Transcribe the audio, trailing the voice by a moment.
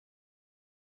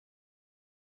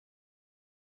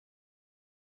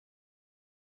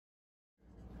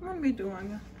I'm going to be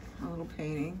doing a little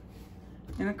painting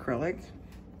in acrylic.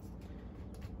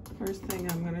 First thing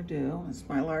I'm going to do is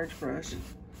my large brush.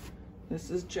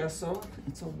 This is gesso.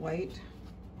 It's a white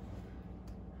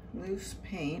loose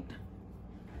paint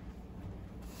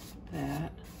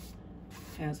that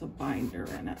has a binder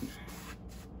in it.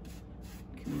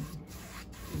 You can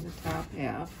do the top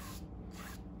half.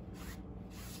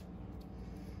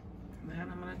 And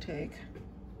then I'm going to take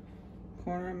the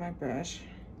corner of my brush,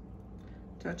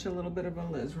 touch a little bit of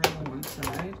alizarin on one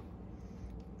side,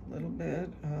 a little bit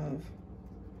of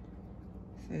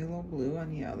phthalo blue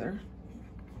on the other,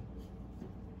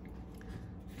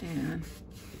 and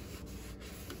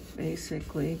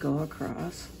basically go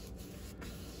across.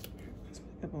 Let's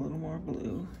pick up a little more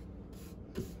blue.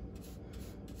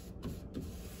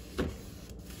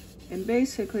 And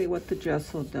basically what the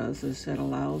gesso does is it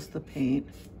allows the paint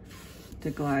to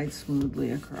glide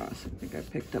smoothly across. I think I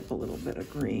picked up a little bit of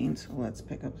green, so let's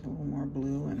pick up a little more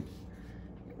blue and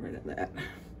get rid of that.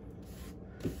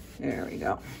 There we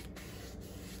go.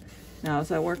 Now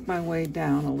as I work my way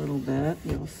down a little bit,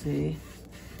 you'll see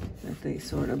that they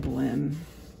sort of blend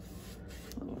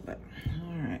a little bit.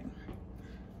 All right,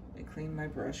 I clean my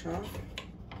brush off.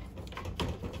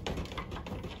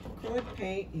 Acrylic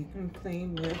paint you can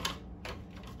clean with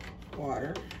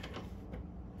water,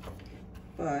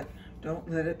 but don't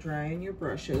let it dry in your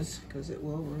brushes because it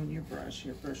will ruin your brush.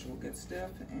 Your brush will get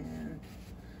stiff and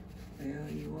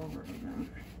you will ruin them.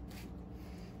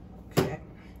 Okay,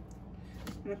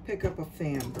 I'm gonna pick up a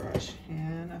fan brush,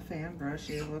 and a fan brush,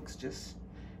 it looks just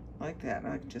like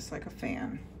that, just like a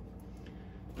fan.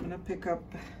 I'm gonna pick up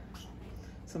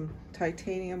some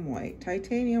titanium white.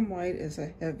 Titanium white is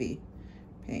a heavy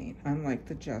paint, unlike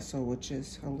the gesso, which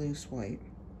is a loose white.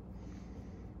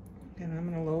 And I'm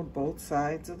gonna load both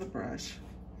sides of the brush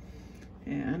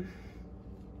and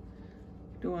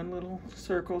doing little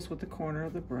circles with the corner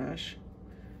of the brush.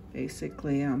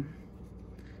 Basically, I'm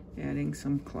adding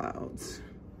some clouds.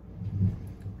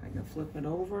 I can flip it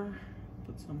over,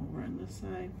 put some over on this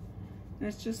side. And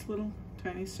it's just little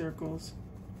tiny circles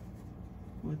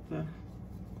with the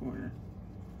corner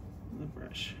of the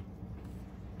brush.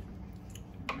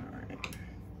 All right.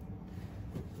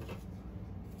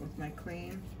 With my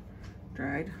clean,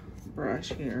 dried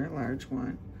brush here, a large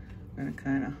one, I'm gonna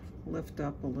kind of lift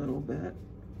up a little bit,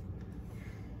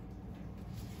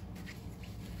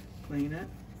 clean it.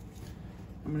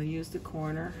 I'm gonna use the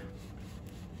corner,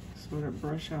 sort of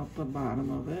brush out the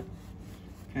bottom of it,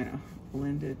 kind of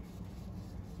blend it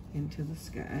into the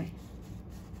sky.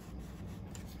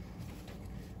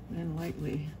 And then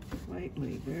lightly,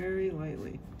 very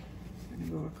lightly, I'm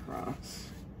gonna go across.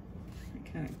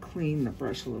 Kind of clean the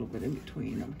brush a little bit in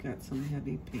between. I've got some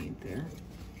heavy paint there.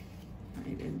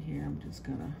 Right in here, I'm just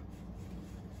gonna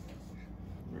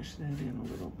brush that in a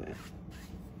little bit.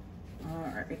 All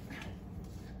right,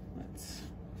 let's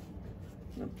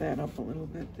flip that up a little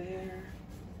bit there.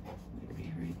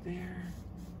 Maybe right there.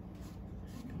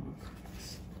 And go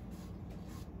across.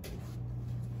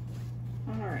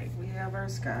 All right, we have our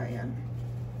sky in.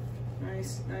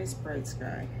 Nice bright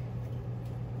sky.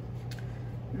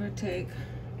 I'm gonna take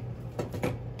a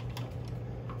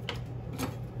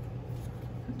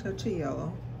touch of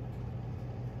yellow,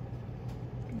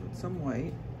 with some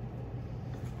white,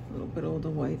 a little bit of the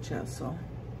white gesso,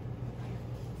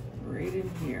 right in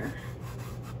here.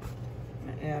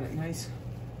 I'm gonna add a nice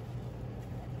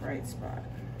bright spot.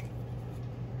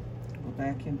 Go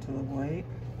back into the white.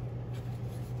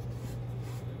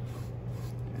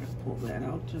 Gotta pull that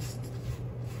out just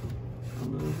a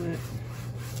little bit.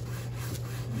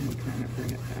 And we'll kind of bring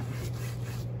it down.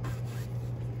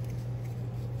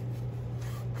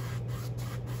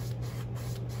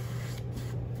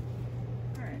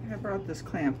 All right, I brought this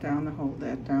clamp down to hold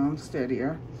that down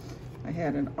steadier. I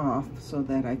had it off so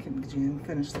that I can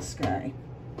finish the sky.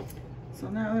 So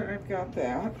now that I've got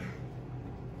that,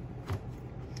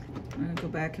 I'm gonna go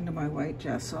back into my white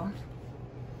gesso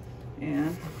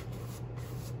and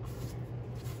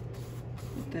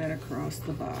put that across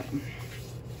the bottom.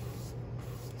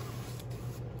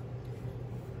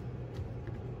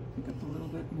 Up a little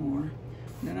bit more.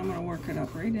 Then I'm going to work it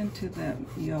up right into that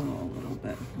yellow a little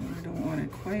bit. I don't want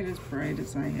it quite as bright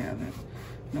as I have it.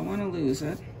 I don't want to lose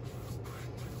it.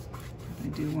 I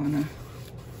do want to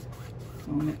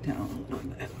tone it down a little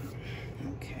bit.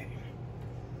 Okay.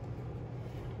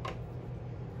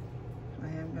 I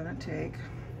am going to take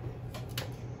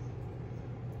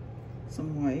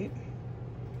some white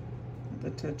with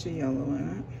a touch of yellow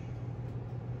in it.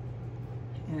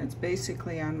 And it's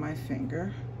basically on my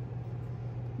finger.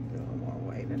 Get a little more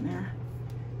white in there.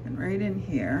 And right in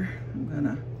here, I'm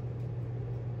gonna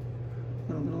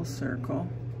put a little circle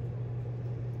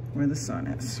where the sun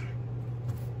is.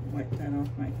 Wipe that off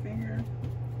my finger.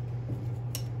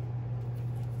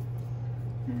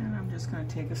 And I'm just going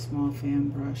to take a small fan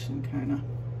brush and kind of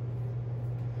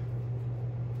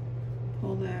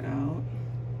pull that out.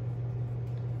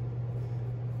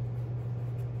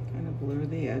 Kind of blur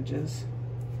the edges.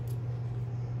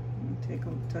 And take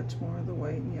a touch more of the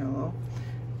white and yellow.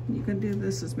 You can do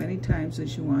this as many times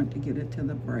as you want to get it to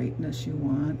the brightness you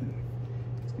want.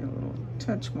 Let's get a little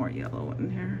touch more yellow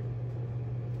in here.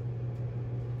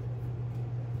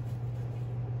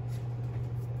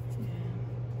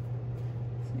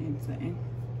 Same thing.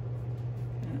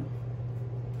 Yeah.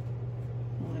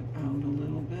 Pull it out a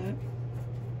little bit.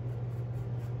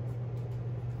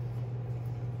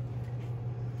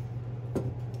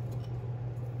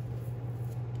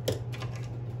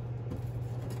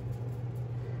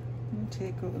 And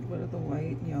take a little bit of the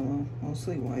white and yellow,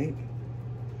 mostly white.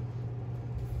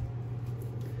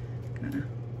 Gonna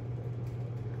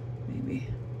maybe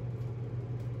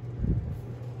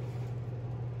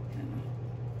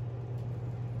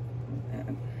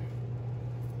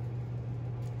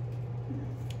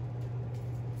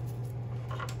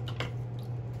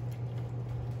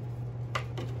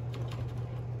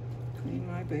clean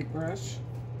my big brush,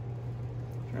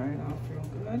 dry it off real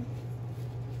good,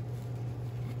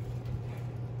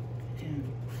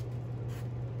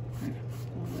 and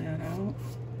pull that out.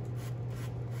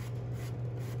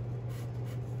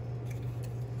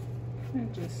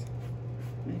 And just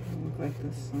make it look like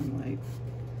the sunlight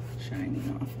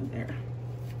shining off of there.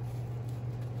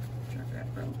 Try that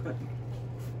real good.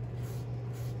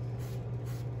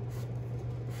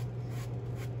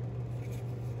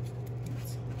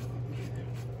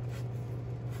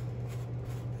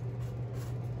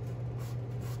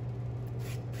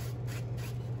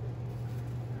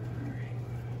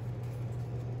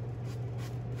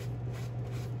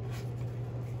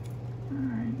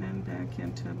 Alright, then back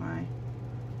into my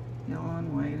yellow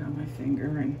and white on my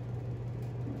finger, and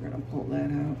we're going to pull that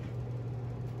out.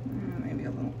 Maybe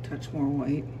a little touch more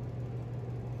white,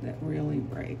 that really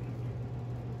bright.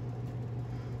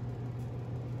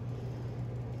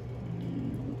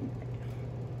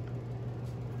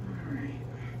 Alright.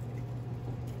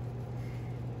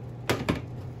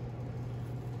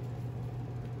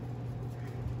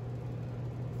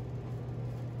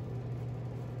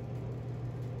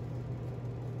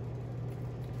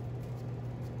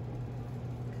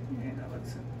 Okay,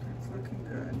 that's looking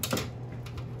good.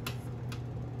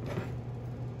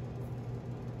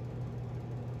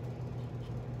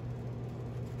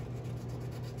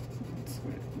 Let's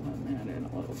blend that in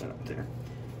a little bit up there.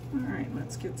 All right,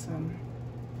 let's get some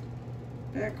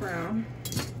background.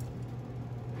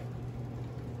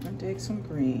 And take some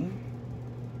green,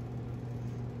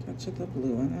 touch of the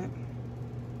blue in it,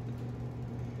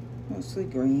 mostly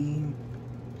green.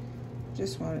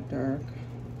 Just want it dark.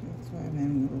 That's why I'm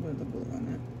adding a little bit of the blue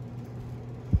in it.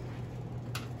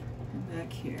 And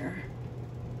back here,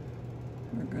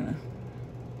 we're gonna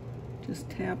just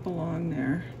tap along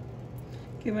there,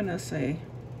 giving us a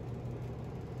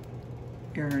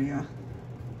area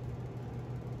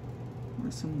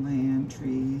where some land,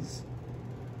 trees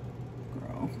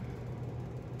grow.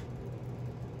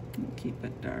 And keep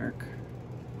it dark.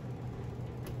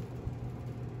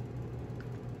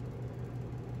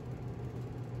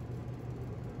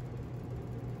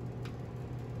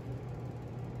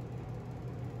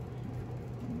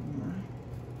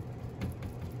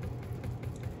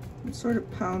 I'm sort of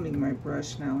pounding my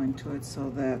brush now into it so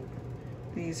that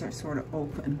these are sort of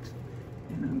opened,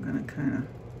 and I'm going to kind of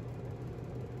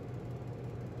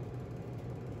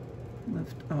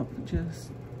lift up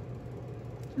just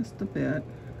a bit,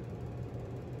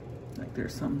 like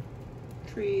there's some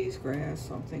trees, grass,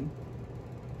 something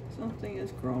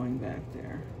is growing back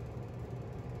there.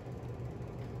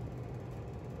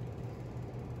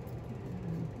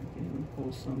 And I can even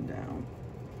pull some down.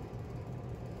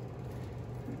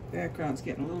 Background's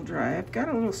getting a little dry. I've got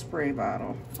a little spray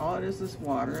bottle. All it is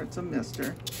water. It's a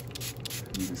mister.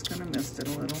 I'm just going to mist it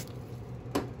a little.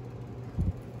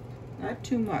 Not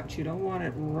too much. You don't want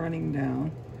it running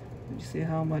down. You see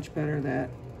how much better that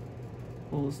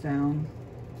pulls down?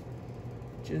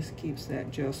 Just keeps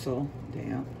that gesso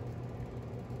damp.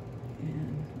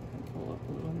 And I can pull up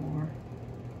a little more.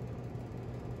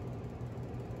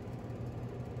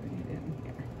 Bring it in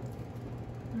here.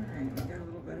 Alright, I got a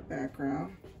little bit of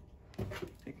background.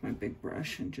 Take my big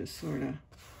brush and just sort of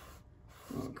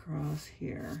go across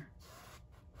here.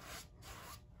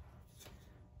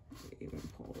 Even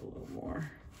pull a little more.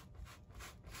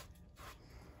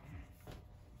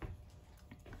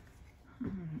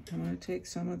 I'm going to take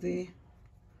some of the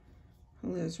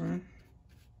alizarin.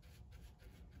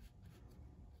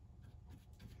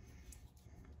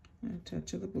 And a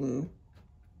touch of the blue.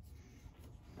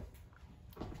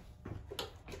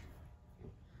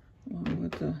 Along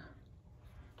with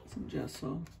some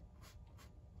gesso.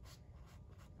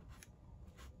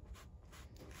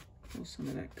 Pull some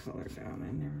of that color down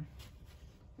in there.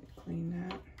 Clean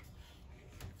that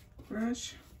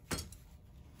brush.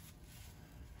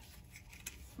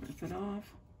 Wipe it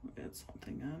off. We'll add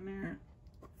something on there.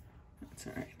 That's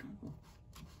all right.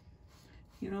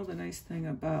 You know the nice thing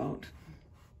about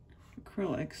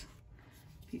acrylics,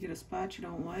 if you get a spot you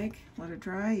don't like, let it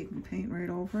dry, you can paint right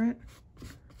over it.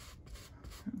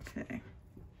 Okay.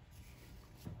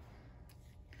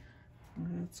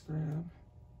 Let's grab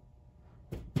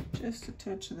just a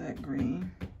touch of that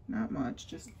green. Not much,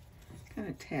 just kind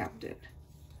of tapped it.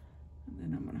 And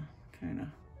then I'm gonna kind of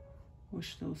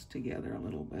push those together a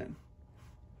little bit.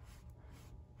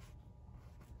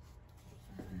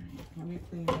 All right, let me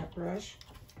clean that brush.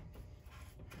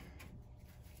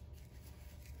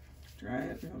 Dry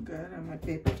it real good on my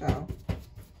paper towel.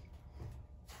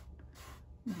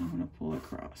 And I'm gonna pull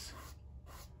across.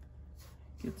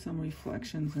 Get some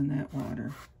reflections in that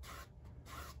water.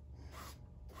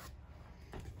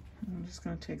 I'm just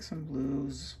going to take some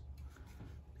blues,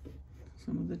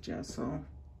 some of the gesso.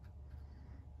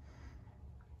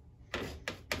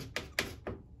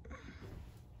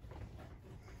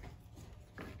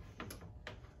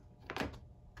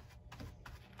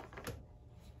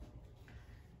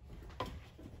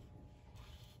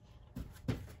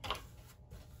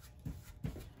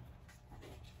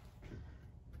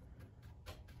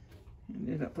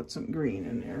 Ended up with some green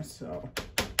in there, so.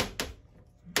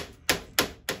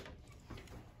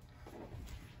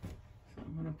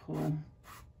 Pull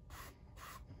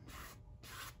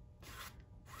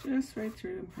just right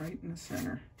through, right in the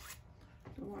center.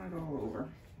 Don't want it all over.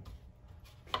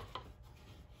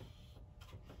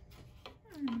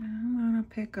 And I'm gonna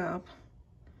pick up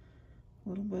a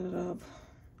little bit of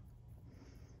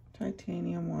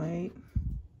titanium white,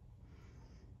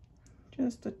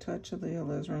 just a touch of the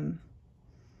alizarin,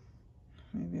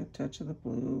 maybe a touch of the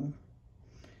blue.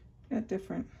 Got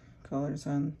different colors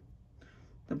on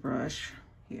the brush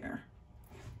here,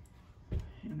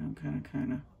 and I'm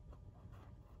kind of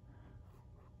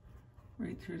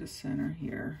right through the center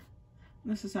here.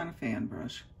 And this is on a fan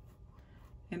brush,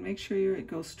 and make sure it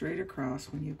goes straight across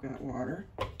when you've got water.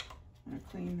 I'm gonna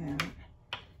clean that.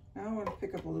 Now I want to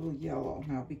pick up a little yellow.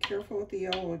 Now be careful with the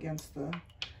yellow against the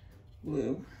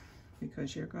blue,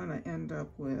 because you're going to end up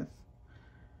with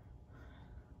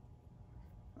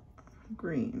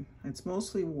green. It's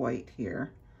mostly white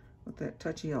here with that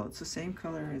touch of yellow. It's the same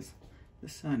color as the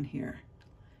sun here.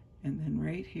 And then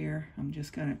right here, I'm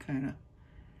just gonna kind of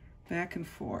back and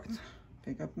forth.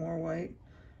 Pick up more white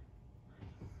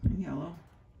and yellow.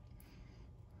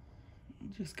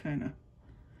 Just kind of,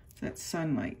 it's that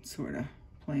sunlight sort of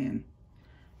playing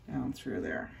down through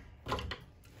there.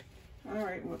 All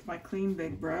right, with my clean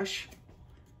big brush,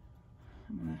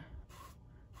 I'm gonna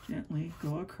gently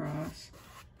go across,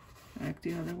 back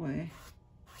the other way.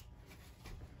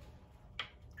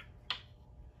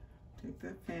 Take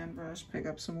that fan brush, pick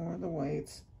up some more of the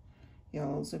whites,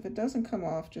 yellows. If it doesn't come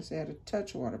off, just add a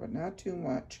touch of water, but not too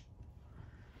much.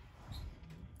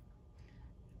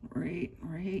 Right.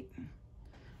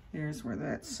 There's where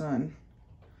that sun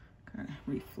kind of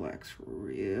reflects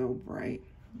real bright.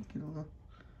 Get a little,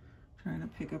 trying to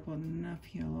pick up enough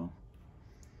yellow.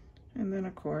 And then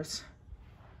of course,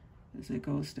 as it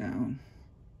goes down,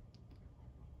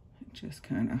 it just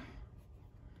kind of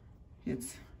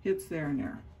hits there and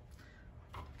there.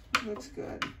 Looks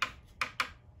good.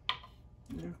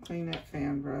 Clean that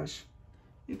fan brush.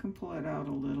 You can pull it out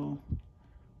a little,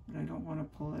 but I don't want to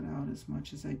pull it out as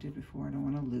much as I did before. I don't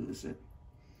want to lose it.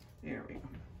 There we go.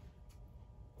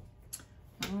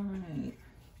 All right.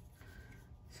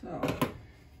 So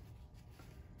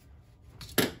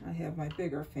I have my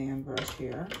bigger fan brush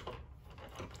here.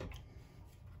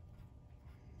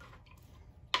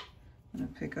 I'm going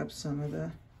to pick up some of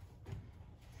the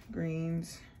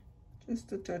greens.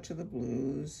 Just a touch of the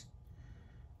blues.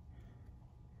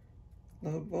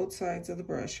 Load both sides of the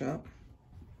brush up.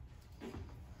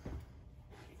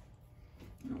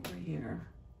 Over here,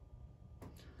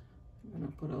 I'm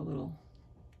going to put a little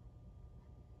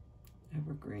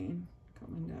evergreen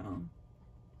coming down.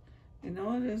 And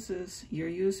all it is you're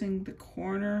using the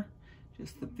corner,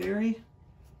 just the very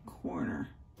corner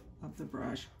of the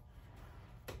brush.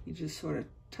 You just sort of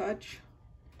touch,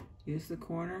 use the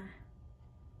corner,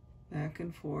 back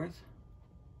and forth.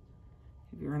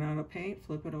 If you run out of paint,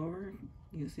 flip it over,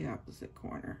 use the opposite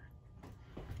corner.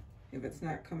 If it's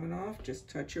not coming off, just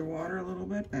touch your water a little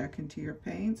bit back into your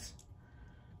paints.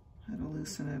 That'll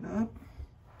loosen it up.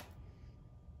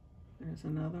 There's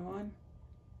another one.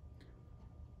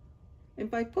 And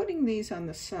by putting these on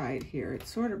the side here, it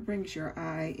sort of brings your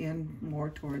eye in more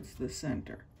towards the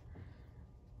center.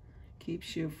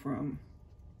 Keeps you from,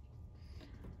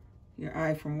 your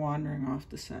eye from wandering off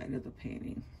the side of the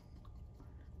painting.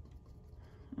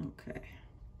 Okay.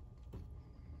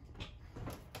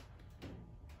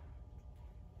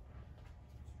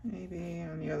 Maybe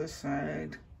on the other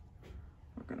side,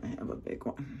 we're gonna have a big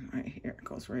one right here. It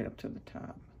goes right up to the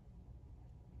top.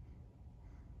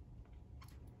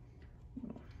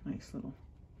 Nice little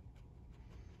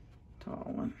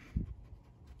tall one.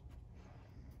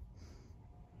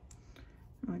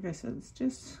 Like I said, it's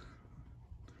just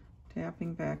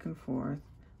tapping back and forth.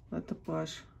 Let the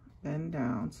brush bend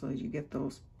down so that you get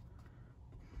those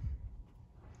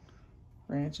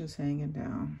branches hanging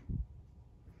down.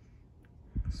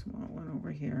 Small one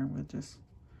over here with just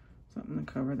something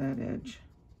to cover that edge.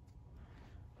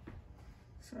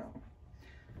 So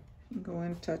you can go in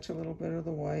and touch a little bit of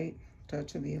the white,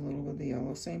 touch of the little bit of the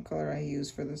yellow, same color I use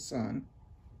for the sun.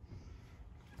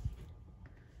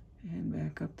 And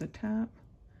back up the top.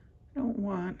 I don't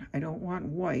want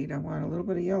white. I want a little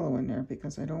bit of yellow in there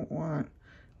because I don't want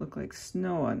look like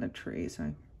snow on the trees.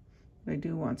 I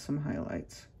do want some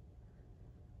highlights.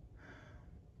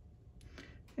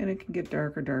 And it can get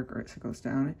darker as it goes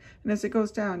down. And as it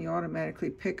goes down, you automatically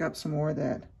pick up some more of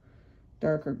that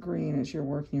darker green as you're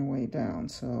working your way down.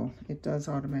 So it does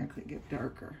automatically get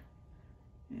darker.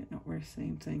 And we're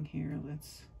same thing here.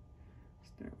 Let's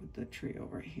start with the tree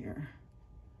over here.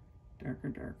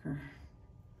 Darker.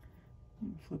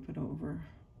 And flip it over.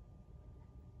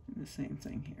 And the same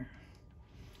thing here.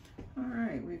 All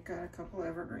right, we've got a couple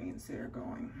evergreens there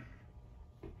going.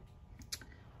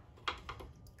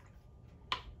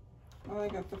 Well, I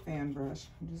got the fan brush.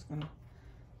 I'm just gonna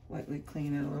lightly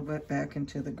clean it a little bit back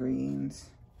into the greens.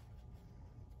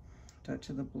 Touch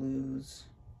of the blues.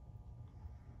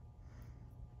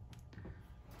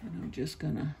 And I'm just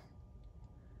gonna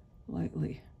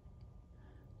lightly,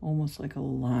 almost like a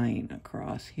line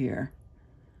across here,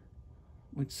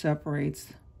 which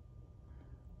separates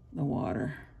the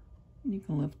water. You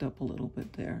can lift up a little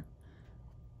bit there,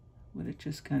 but it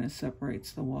just kind of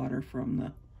separates the water from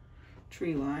the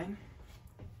tree line.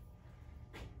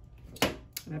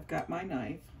 And I've got my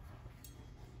knife,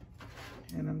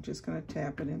 and I'm just going to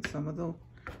tap it in some of the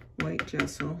white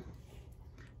gesso,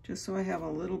 just so I have a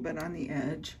little bit on the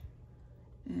edge.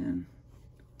 And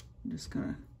I'm just going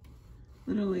to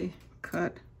literally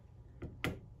cut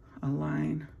a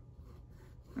line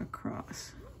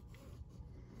across.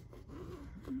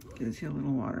 Gives you a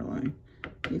little water line.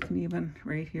 You can even,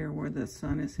 right here where the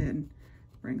sun is hidden,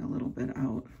 bring a little bit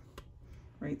out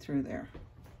right through there.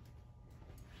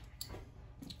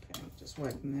 Okay, just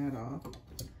wiping that off.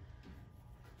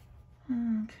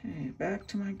 Okay, back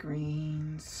to my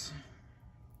greens.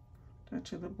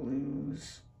 Touch of the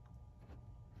blues.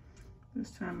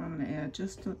 This time I'm going to add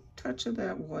just a touch of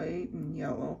that white and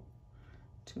yellow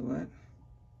to it.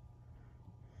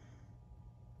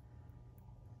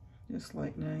 Just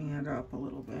lightening it up a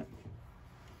little bit.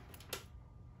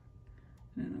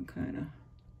 And I'm kind of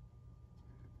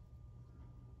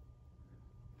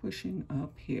pushing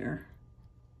up here.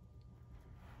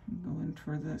 I'm going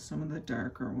for some of the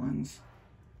darker ones.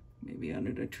 Maybe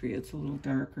under the tree it's a little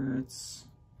darker.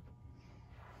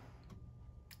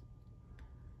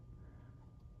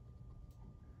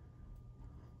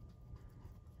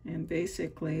 And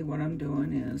basically what I'm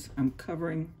doing is I'm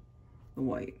covering the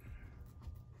white.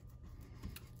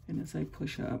 And as I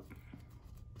push up,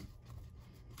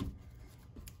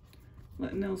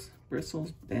 letting those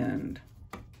bristles bend.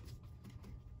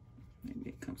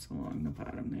 Maybe it comes along the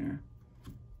bottom there.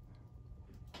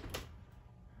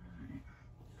 Right.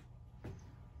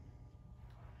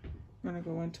 I'm gonna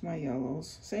go into my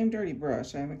yellows. Same dirty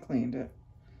brush, I haven't cleaned it.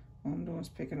 All I'm doing is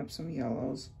picking up some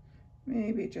yellows.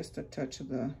 Maybe just a touch of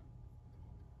the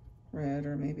red,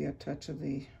 or maybe a touch of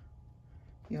the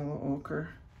yellow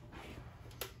ochre.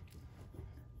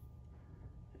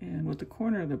 And with the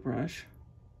corner of the brush,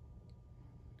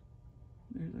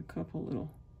 there's a couple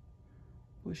little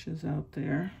bushes out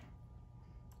there.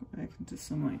 Go back into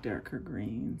some of my darker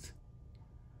greens.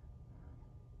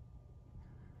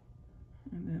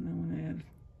 And then I'm going to add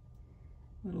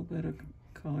a little bit of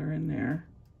color in there.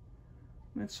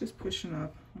 That's just pushing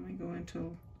up. Let me go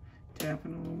into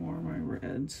tapping a little more of my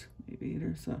reds. Maybe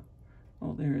there's a,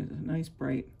 oh, there is a nice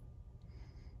bright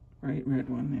red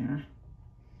one there.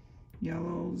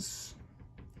 Yellows.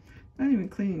 Not even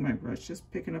cleaning my brush, just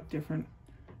picking up different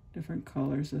different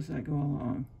colors as I go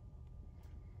along.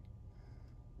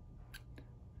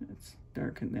 Let's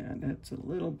darken that. That's a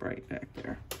little bright back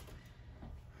there.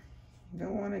 You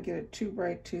don't want to get it too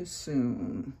bright too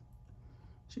soon.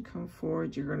 As you come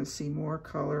forward, you're going to see more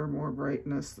color, more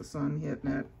brightness, the sun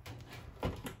hitting it.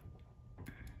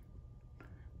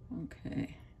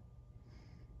 Okay.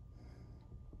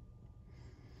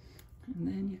 And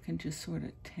then you can just sort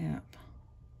of tap.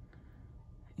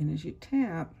 And as you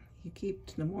tap, you keep,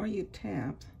 the more you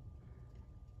tap,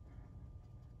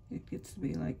 it gets to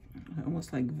be like,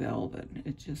 almost like velvet.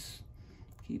 It just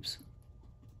keeps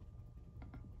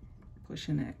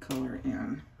pushing that color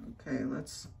in. Okay,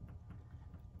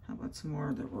 how about some more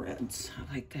of the reds?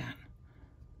 I like that.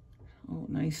 Oh,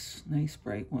 nice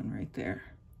bright one right there.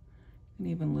 You can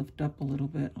even lift up a little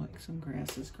bit, like some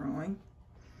grass is growing.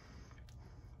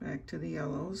 Back to the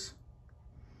yellows.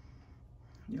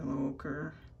 Yellow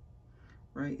ochre,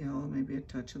 bright yellow, maybe a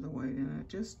touch of the white in it.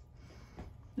 Just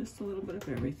a little bit of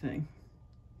everything.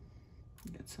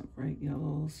 Got some bright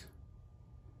yellows.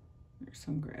 There's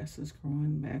some grasses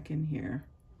growing back in here.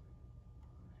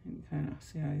 And kind of,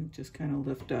 see, I just kind of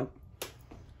lift up.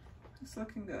 It's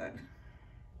looking good.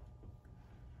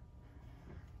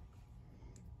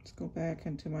 Let's go back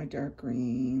into my dark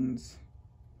greens.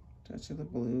 Touch of the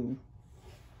blue.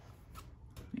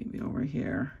 Maybe over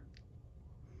here.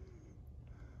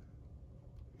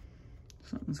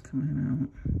 Something's coming out.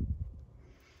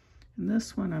 And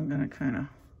this one I'm going to kind of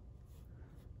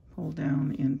pull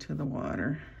down into the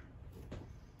water.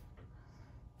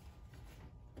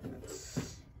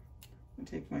 I'm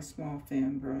take my small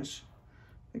fan brush,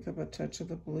 pick up a touch of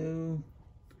the blue,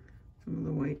 some of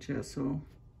the white gesso.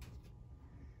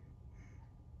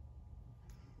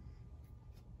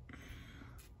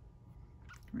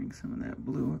 Bring some of that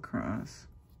blue across.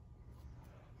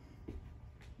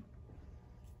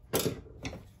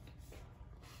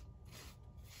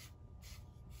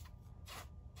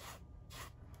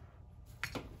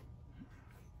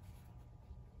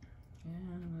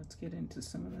 And let's get into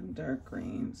some of them dark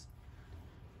greens.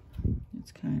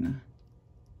 It's kind of,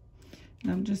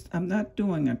 and I'm not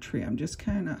doing a tree. I'm just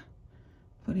kind of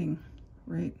putting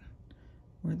right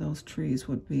where those trees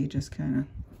would be, just kind of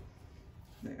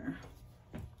there.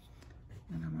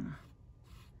 And I'm gonna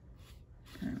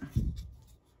kind of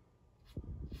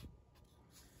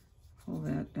pull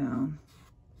that down.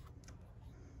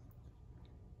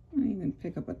 And even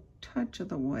pick up a touch of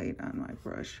the white on my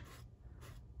brush.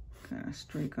 Kind of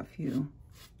streak a few.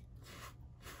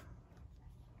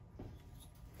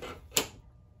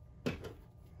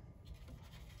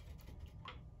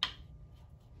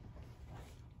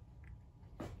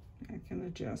 Back in the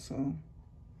gesso.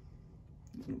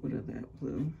 A little bit of that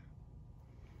blue.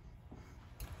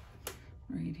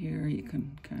 Right here, you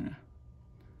can kind of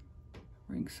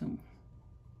bring some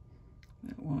of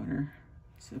that water,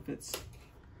 as if it's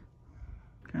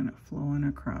kind of flowing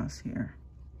across here.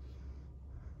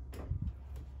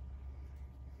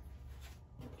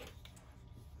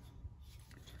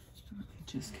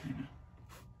 Just kind of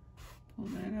pull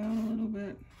that out a little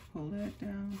bit, pull that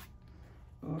down,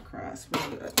 go across, real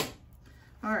good.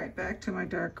 All right, back to my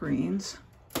dark greens.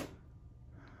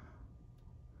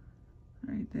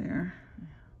 Right there.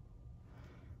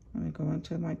 I'm gonna go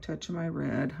into my touch of my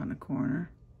red on the corner.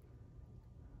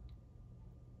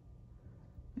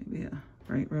 Maybe a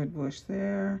bright red bush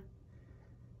there.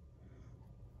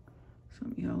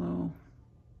 Some yellow.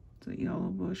 It's a yellow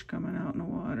bush coming out in the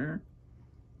water.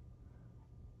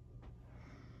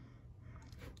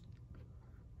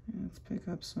 And let's pick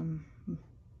up some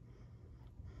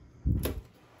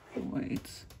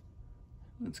whites.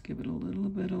 Let's give it a little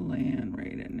bit of land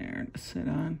right in there to sit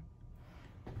on.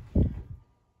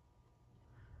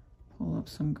 Pull up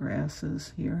some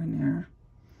grasses here and there.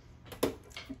 I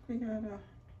think we got a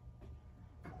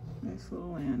nice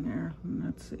little land there.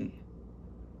 Let's see.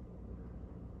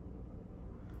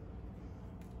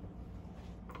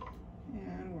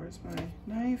 And where's my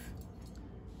knife?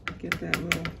 Get that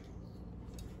little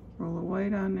roll of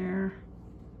white on there.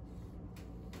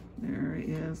 There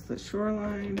is the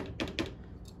shoreline.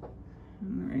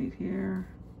 And right here,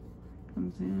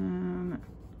 comes in,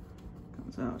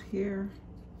 comes out here.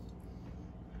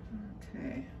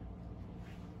 Okay.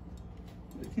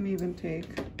 We can even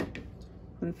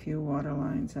put a few water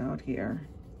lines out here.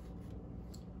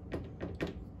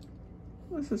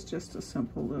 This is just a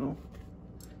simple little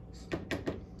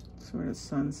sort of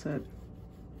sunset.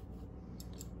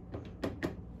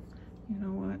 You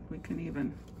know what? We can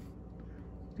even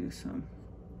do some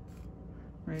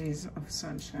rays of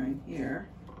sunshine here.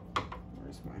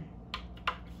 Where's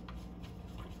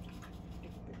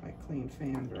get my clean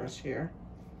fan brush here.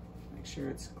 Make sure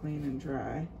it's clean and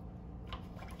dry.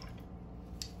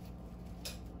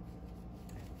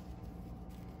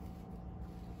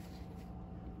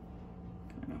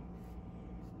 Kind of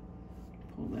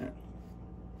pull that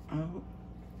out.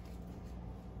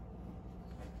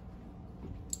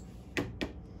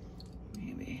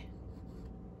 Maybe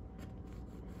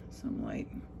some light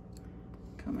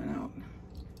coming out.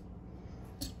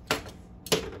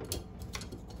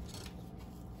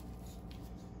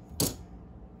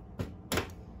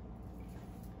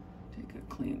 Take a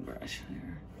clean brush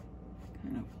there,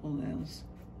 kind of pull those.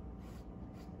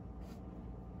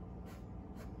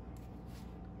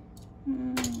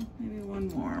 Maybe one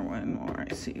more.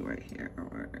 I see right here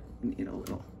where I need a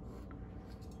little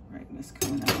brightness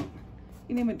coming out. You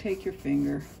can even take your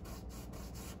finger,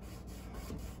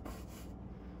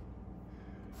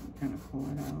 kind of pull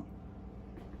it out.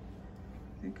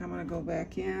 I think I'm gonna go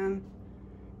back in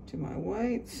to my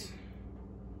whites.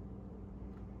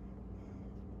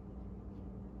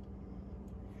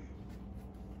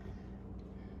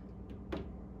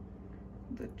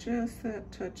 Just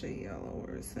that touch of yellow.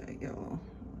 Where is that yellow?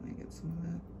 Let me get some of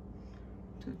that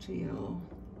touch of yellow.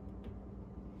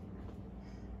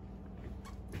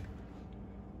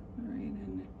 Right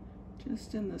in,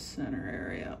 just in the center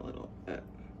area a little bit.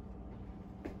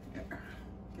 There,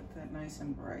 get that nice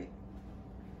and bright.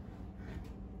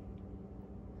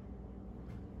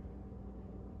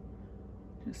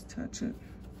 Just touch it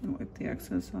and wipe the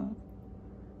excess off.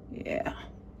 Yeah.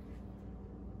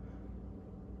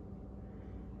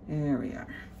 There we are.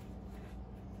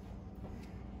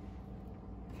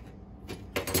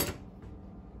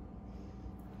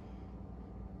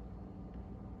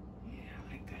 Yeah,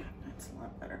 like that. That's a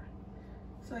lot better.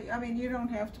 So, I mean, you don't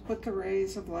have to put the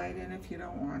rays of light in if you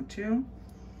don't want to.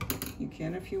 You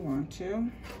can if you want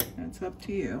to. That's up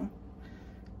to you.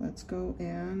 Let's go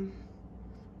in.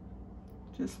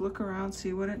 Just look around,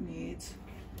 see what it needs.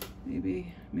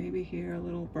 Maybe here a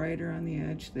little brighter on the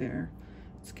edge there.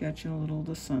 It's catching a little of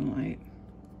the sunlight.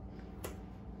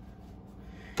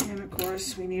 And of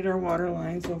course, we need our water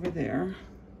lines over there.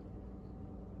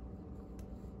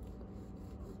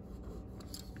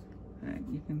 And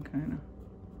you can kind of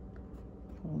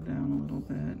pull down a little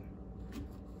bit.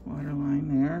 Water line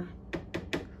there.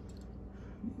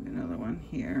 Maybe another one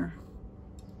here.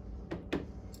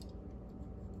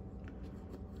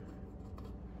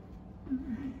 All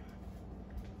right.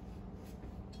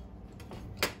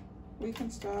 We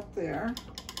can stop there,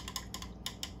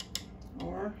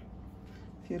 or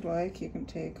if you'd like, you can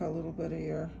take a little bit of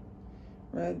your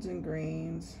reds and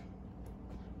greens,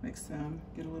 mix them,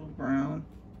 get a little brown.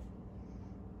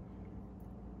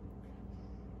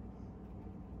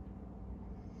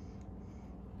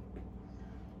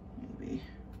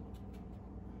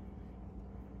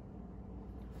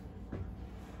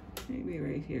 Maybe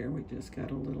right here we just got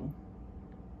a little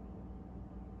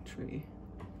tree,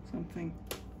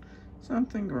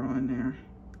 something growing there.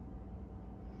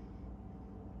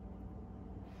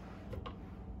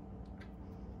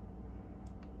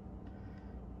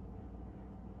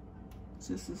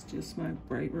 This is just my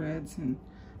bright reds, and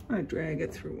I'm going to drag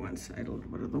it through one side, a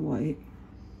little bit of the white,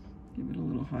 give it a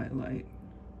little highlight.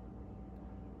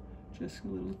 Just a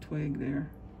little twig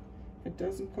there. If it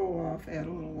doesn't pull off, add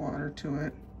a little water to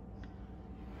it.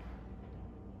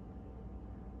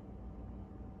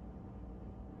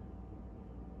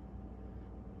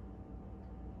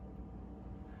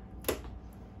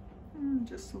 And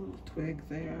just a little twig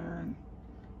there, and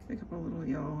pick up a little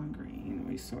yellow and green.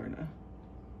 We sort of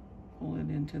pull it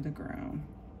into the ground.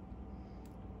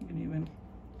 You can even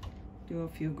do a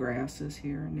few grasses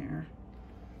here and there.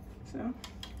 So,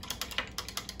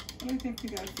 I think we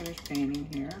got to finish painting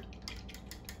here.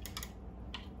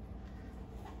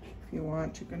 If you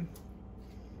want, you can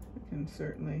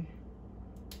certainly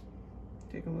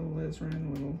take a little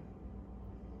alizarin,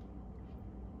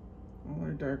 all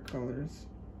our dark colors.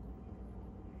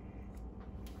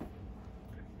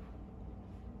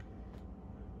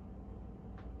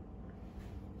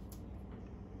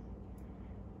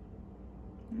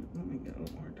 Let me get a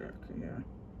little more darker here.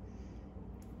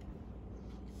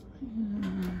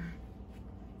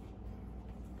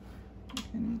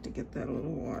 I need to get that a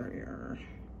little waterier.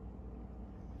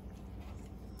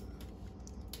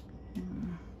 Yeah.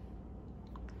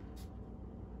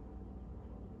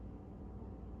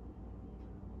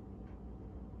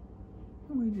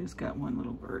 We just got one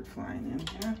little bird flying in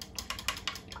here.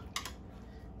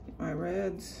 Get my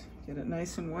reds, get it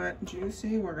nice and wet and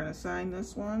juicy. We're gonna sign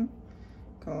this one.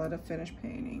 Call it a finished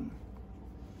painting.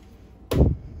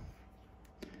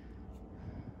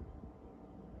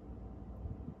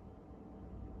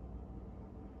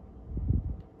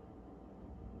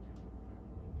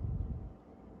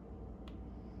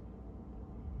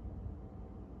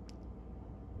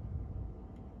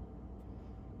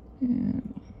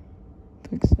 And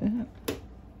fix that.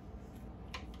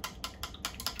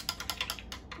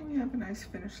 We have a nice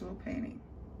finished little painting.